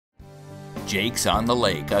Jake's on the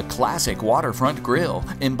Lake, a classic waterfront grill,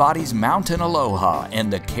 embodies mountain aloha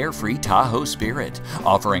and the carefree Tahoe spirit,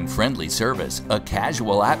 offering friendly service, a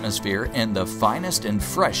casual atmosphere, and the finest and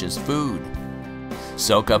freshest food.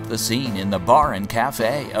 Soak up the scene in the bar and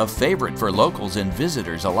cafe, a favorite for locals and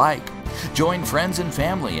visitors alike. Join friends and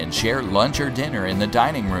family and share lunch or dinner in the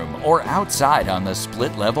dining room or outside on the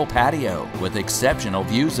split-level patio with exceptional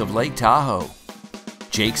views of Lake Tahoe.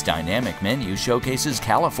 Jake's dynamic menu showcases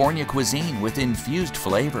California cuisine with infused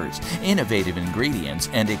flavors, innovative ingredients,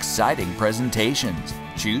 and exciting presentations.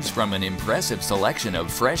 Choose from an impressive selection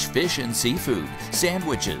of fresh fish and seafood,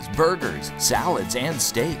 sandwiches, burgers, salads, and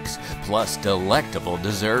steaks, plus delectable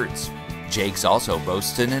desserts. Jake's also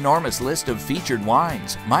boasts an enormous list of featured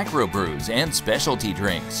wines, microbrews, and specialty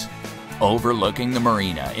drinks. Overlooking the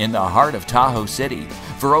marina in the heart of Tahoe City,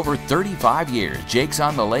 for over 35 years, Jake's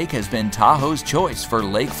on the Lake has been Tahoe's choice for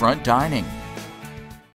lakefront dining.